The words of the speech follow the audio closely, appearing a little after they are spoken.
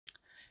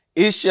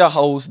It's your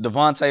host,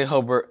 Devontae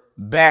Hubbard,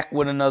 back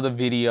with another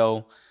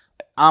video.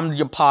 I'm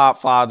your pod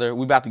father.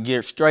 We about to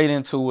get straight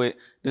into it.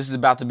 This is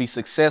about to be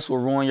Success Will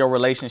Ruin Your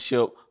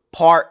Relationship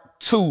Part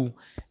 2.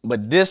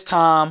 But this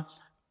time,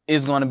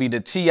 it's going to be the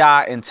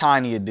T.I. and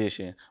Tiny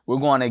edition. We're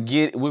going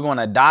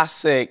to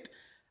dissect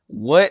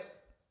what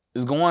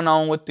is going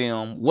on with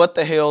them, what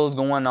the hell is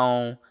going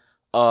on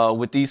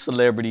with these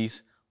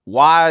celebrities.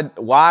 Why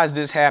is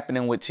this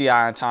happening with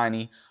T.I. and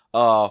Tiny?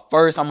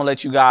 First, I'm gonna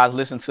let you guys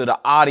listen to the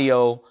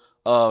audio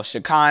of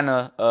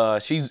Shekinah.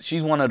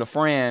 She's one of the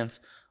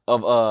friends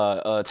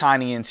of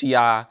Tiny and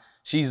T.I.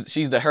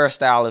 She's the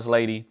hairstylist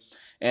lady,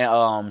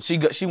 and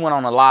she went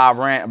on a live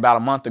rant about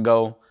a month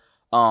ago,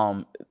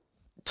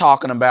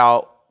 talking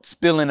about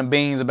spilling the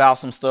beans about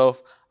some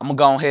stuff. I'm gonna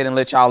go ahead and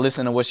let y'all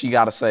listen to what she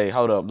got to say.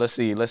 Hold up, let's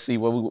see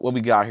what we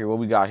got here. I know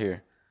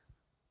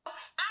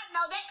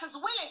that because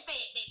Willie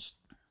said that.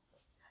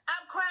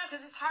 I'm crying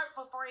because it's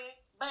hurtful, friend,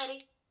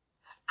 buddy.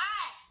 I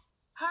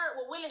heard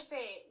what Willie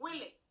said.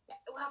 Willie,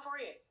 her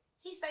friend,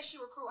 he said she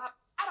recruited her.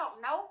 I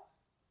don't know.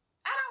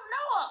 I don't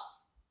know her.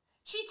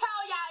 She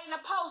told y'all in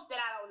the post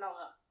that I don't know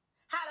her.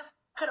 How the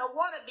could a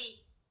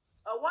wannabe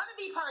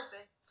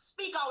person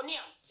speak on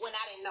them when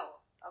I didn't know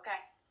her?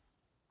 Okay,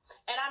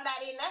 and I'm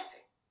not in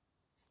nothing,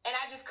 and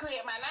I just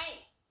cleared my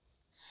name.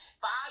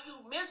 For all you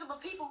miserable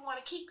people who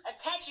want to keep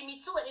attaching me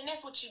to it, and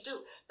that's what you do.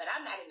 But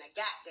I'm not in a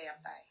goddamn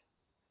thing.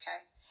 Okay?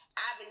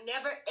 I've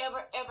never,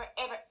 ever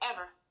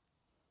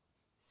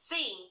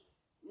seen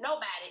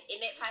nobody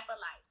in that type of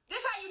life. This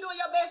how you doing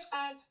your best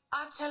friend?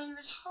 I'm telling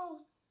the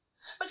truth.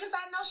 Because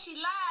I know she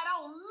lied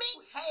on me.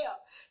 Hell,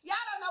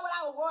 y'all don't know what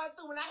I was going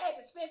through when I had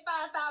to spend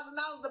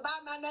 $5,000 to buy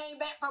my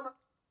name back from a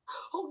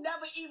who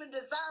never even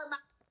deserved my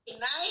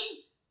name.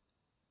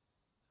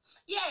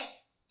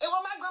 Yes, and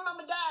when my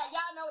grandmama died,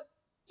 y'all know what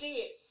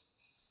did.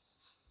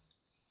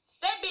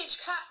 That bitch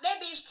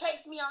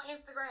texted me on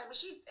Instagram and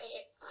she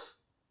said,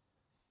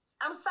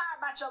 I'm sorry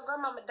about your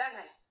grandmama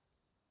dying,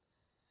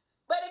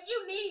 but if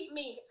you need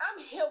me, I'm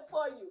here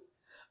for you.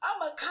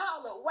 I'ma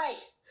call away.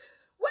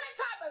 What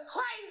type of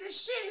crazy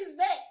shit is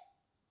that?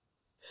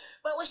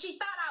 But when she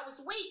thought I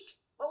was weak,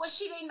 but when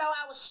she didn't know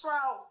I was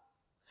strong,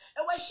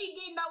 and what she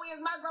didn't know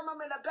is my grandmama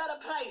in a better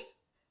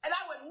place, and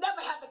I would never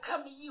have to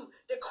come to you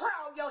to cry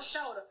on your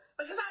shoulder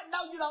because I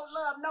know you don't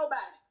love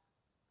nobody.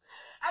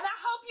 And I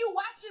hope you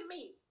watching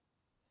me.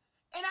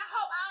 And I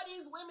hope all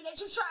these women that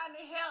you're trying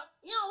to help,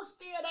 you don't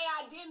steal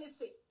their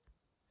identity.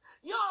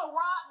 You don't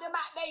rob them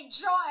out their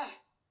joy.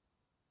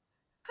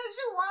 Because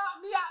you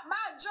robbed me out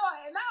my joy,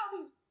 and I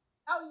don't even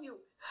know you.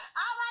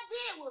 All I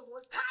did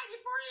was Tiny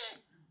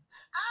friend.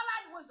 All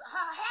I did was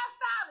her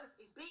hairstylist.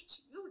 And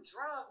bitch, you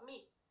drugged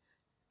me.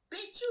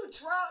 Bitch, you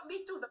drugged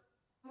me through the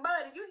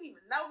mud, and you didn't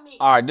even know me.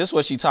 All right, this is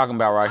what she talking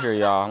about right here,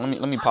 y'all.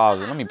 Let me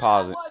pause it.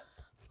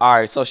 All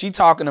right, so she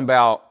talking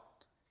about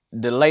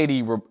the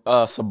lady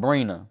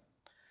Sabrina.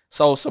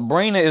 So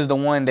Sabrina is the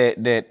one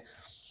that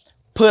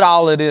put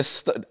all of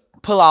this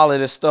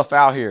stuff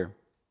out here.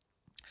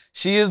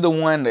 She is the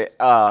one that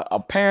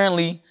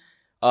apparently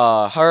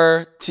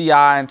her,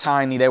 T.I. and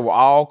Tiny, they were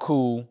all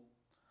cool.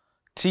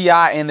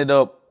 T.I. ended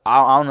up,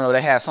 I don't know,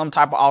 they had some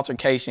type of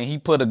altercation. He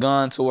put a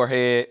gun to her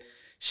head.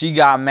 She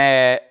got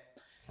mad,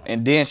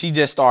 and then she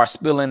just started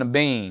spilling the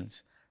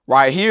beans.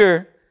 Right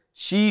here,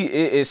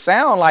 it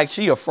sounds like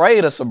she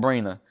afraid of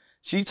Sabrina.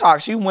 She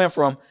went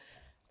from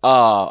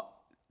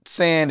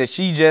saying that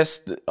she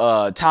just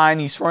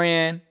Tiny's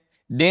friend.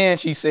 Then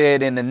she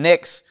said in the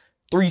next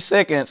 3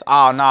 seconds,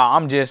 oh no,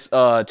 I'm just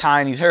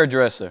Tiny's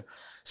hairdresser.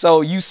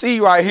 So you see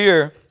right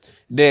here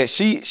that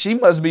she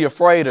must be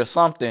afraid of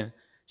something.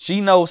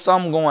 She knows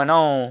something going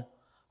on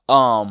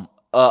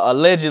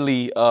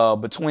allegedly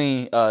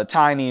between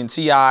Tiny and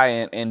T.I.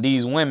 and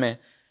these women.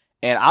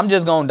 And I'm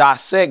just gonna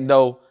dissect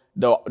though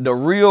the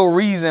real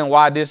reason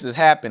why this is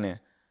happening.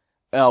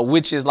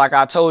 Which is, like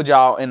I told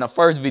y'all in the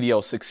first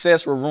video,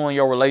 success will ruin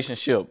your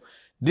relationship.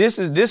 This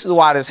is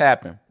why this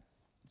happened.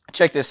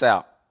 Check this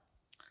out.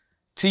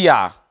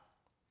 T.I.,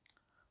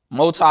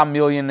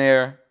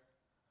 multi-millionaire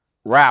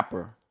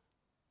rapper.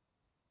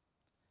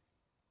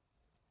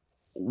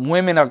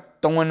 Women are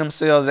throwing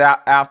themselves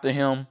out after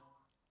him.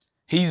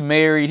 He's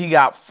married. He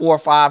got 4,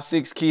 5,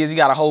 6 kids. He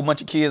got a whole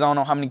bunch of kids. I don't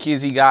know how many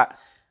kids he got.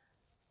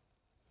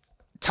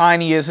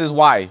 Tiny is his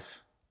wife.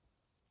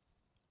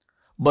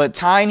 But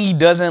Tiny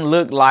doesn't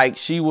look like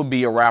she would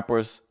be a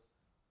rapper's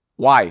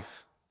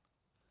wife.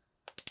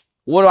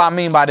 What do I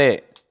mean by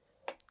that?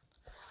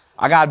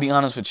 I got to be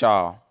honest with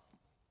y'all.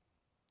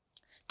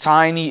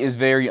 Tiny is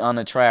very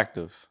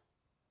unattractive,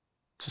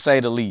 to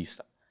say the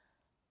least.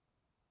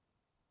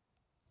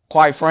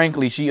 Quite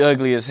frankly, she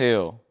ugly as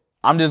hell.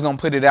 I'm just going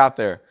to put it out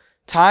there.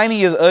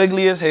 Tiny is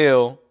ugly as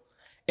hell.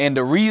 And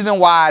the reason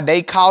why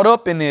they caught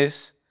up in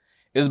this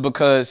is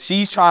because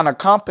she's trying to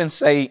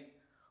compensate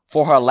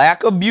for her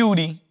lack of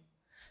beauty.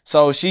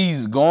 So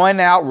she's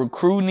going out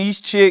recruiting these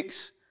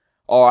chicks,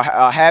 or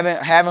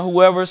having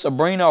whoever,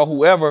 Sabrina or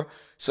whoever,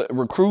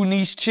 recruiting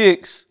these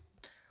chicks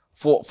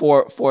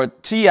for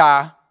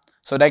T.I.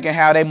 so they can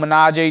have their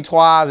menage a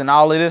trois and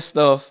all of this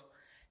stuff.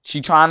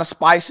 She trying to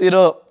spice it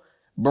up,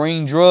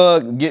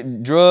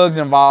 get drugs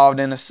involved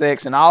in the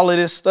sex and all of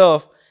this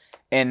stuff.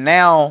 And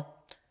now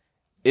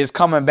it's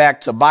coming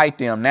back to bite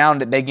them now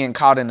that they getting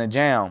caught in a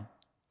jam.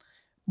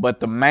 But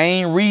the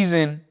main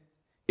reason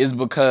is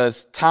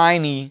because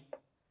Tiny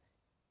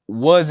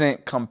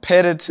wasn't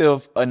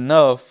competitive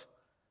enough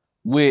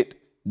with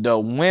the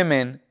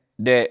women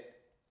that's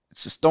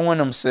throwing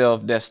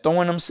themselves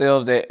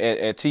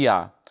at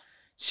T.I.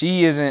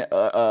 She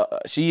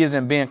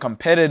isn't being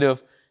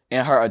competitive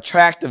in her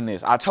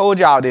attractiveness. I told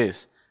y'all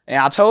this. And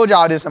I told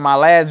y'all this in my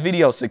last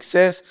video.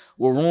 Success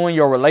will ruin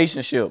your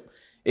relationship.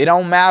 It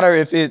don't matter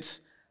if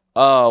it's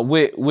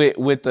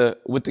with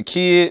the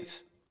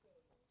kids.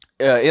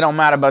 It don't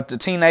matter about the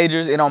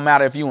teenagers. It don't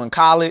matter if you in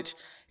college.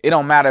 It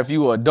don't matter if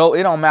you an adult.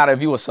 It don't matter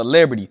if you a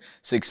celebrity.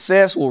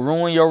 Success will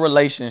ruin your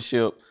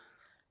relationship.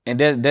 And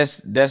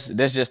that's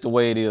just the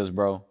way it is,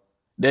 bro.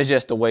 That's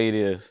just the way it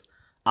is.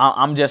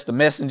 I'm just a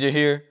messenger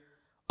here.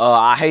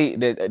 I hate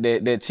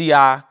that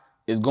T.I.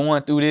 is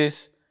going through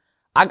this.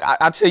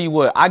 I tell you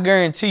what, I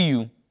guarantee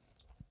you,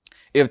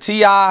 if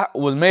T.I.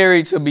 was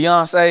married to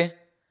Beyonce,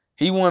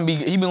 he wouldn't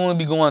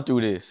be going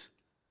through this.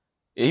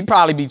 He'd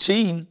probably be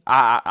cheating.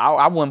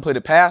 I wouldn't put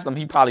it past him.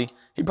 He'd probably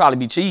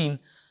be cheating,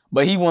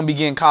 but he wouldn't be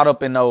getting caught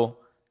up in no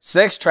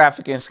sex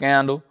trafficking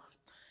scandal.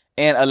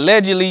 And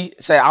allegedly,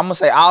 I'm gonna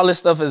say all this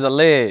stuff is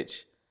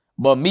alleged,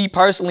 but me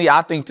personally,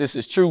 I think this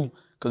is true.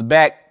 Cause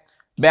back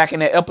in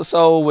that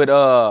episode with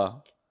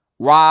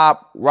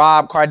Rob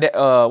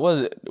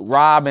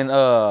and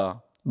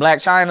Black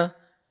China,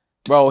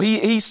 bro,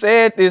 he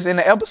said this in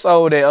the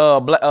episode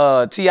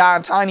that T.I.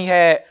 and Tiny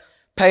had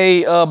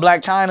paid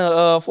Black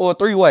China for a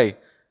 3-way.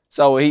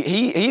 So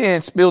he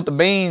didn't spill the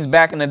beans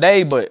back in the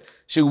day, but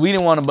shoot, we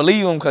didn't want to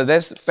believe him because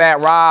that's Fat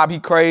Rob. He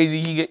crazy.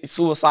 He get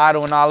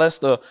suicidal and all that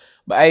stuff.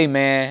 But hey,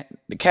 man,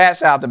 the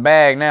cat's out the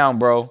bag now,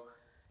 bro.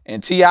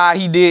 And T.I.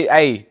 he did.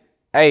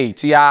 Hey,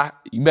 T.I.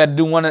 you better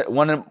do another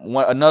one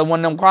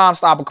of them Crime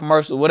Stopper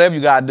commercials, whatever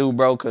you gotta do,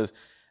 bro. Cause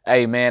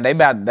hey, man, they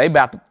about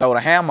to throw the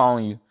hammer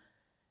on you.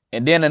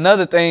 And then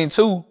another thing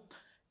too.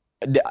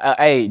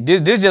 Hey,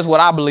 this is just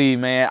what I believe,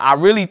 man. I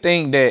really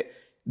think that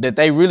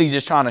they really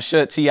just trying to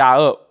shut T.I.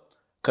 up.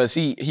 Cause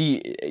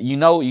you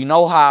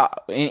know how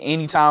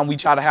anytime we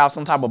try to have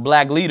some type of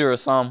black leader or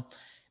something,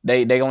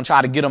 they gonna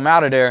try to get him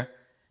out of there.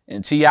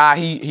 And T.I.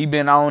 he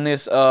been on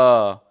this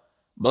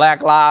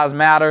Black Lives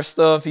Matter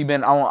stuff. He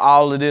been on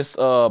all of this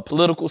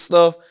political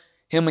stuff.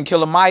 Him and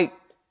Killer Mike.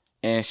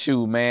 And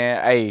shoot,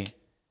 man, hey,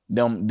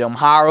 them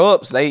higher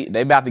ups, they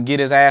about to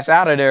get his ass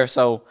out of there.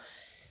 So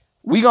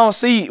we gonna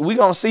see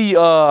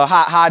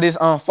how this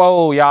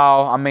unfold,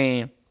 y'all. I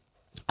mean,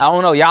 I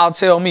don't know. Y'all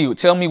tell me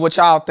what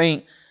y'all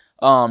think.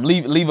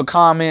 Leave a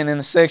comment in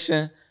the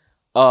section.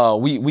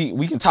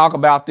 We can talk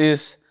about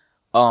this.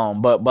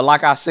 But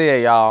like I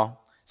said, y'all,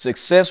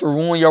 success will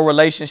ruin your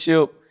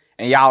relationship,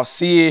 and y'all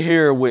see it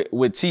here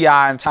with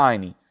T.I. and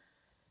Tiny.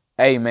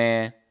 Hey,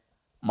 man,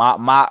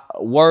 my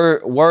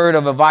word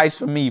of advice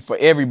for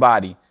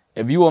everybody: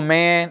 if you a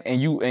man and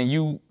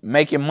you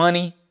making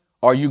money,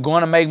 or you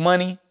gonna make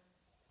money,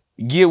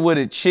 get with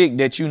a chick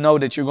that you know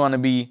that you're gonna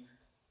be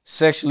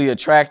sexually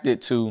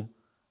attracted to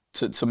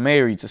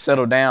marry, to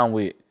settle down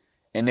with.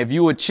 And if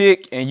you a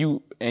chick and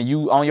you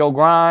on your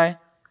grind,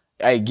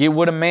 hey, get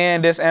with a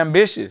man that's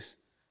ambitious,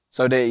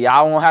 so that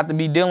y'all won't have to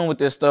be dealing with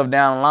this stuff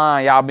down the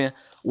line. Y'all been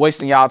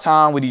wasting y'all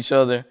time with each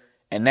other,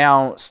 and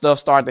now stuff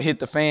start to hit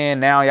the fan.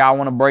 Now y'all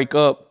want to break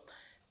up,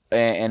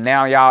 and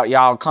now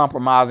y'all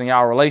compromising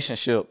y'all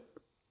relationship.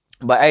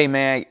 But hey,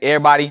 man,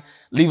 everybody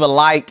leave a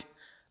like,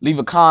 leave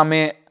a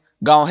comment,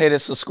 go ahead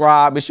and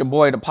subscribe. It's your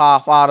boy, the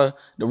Podfather,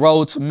 the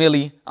road to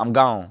Millie. I'm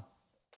gone.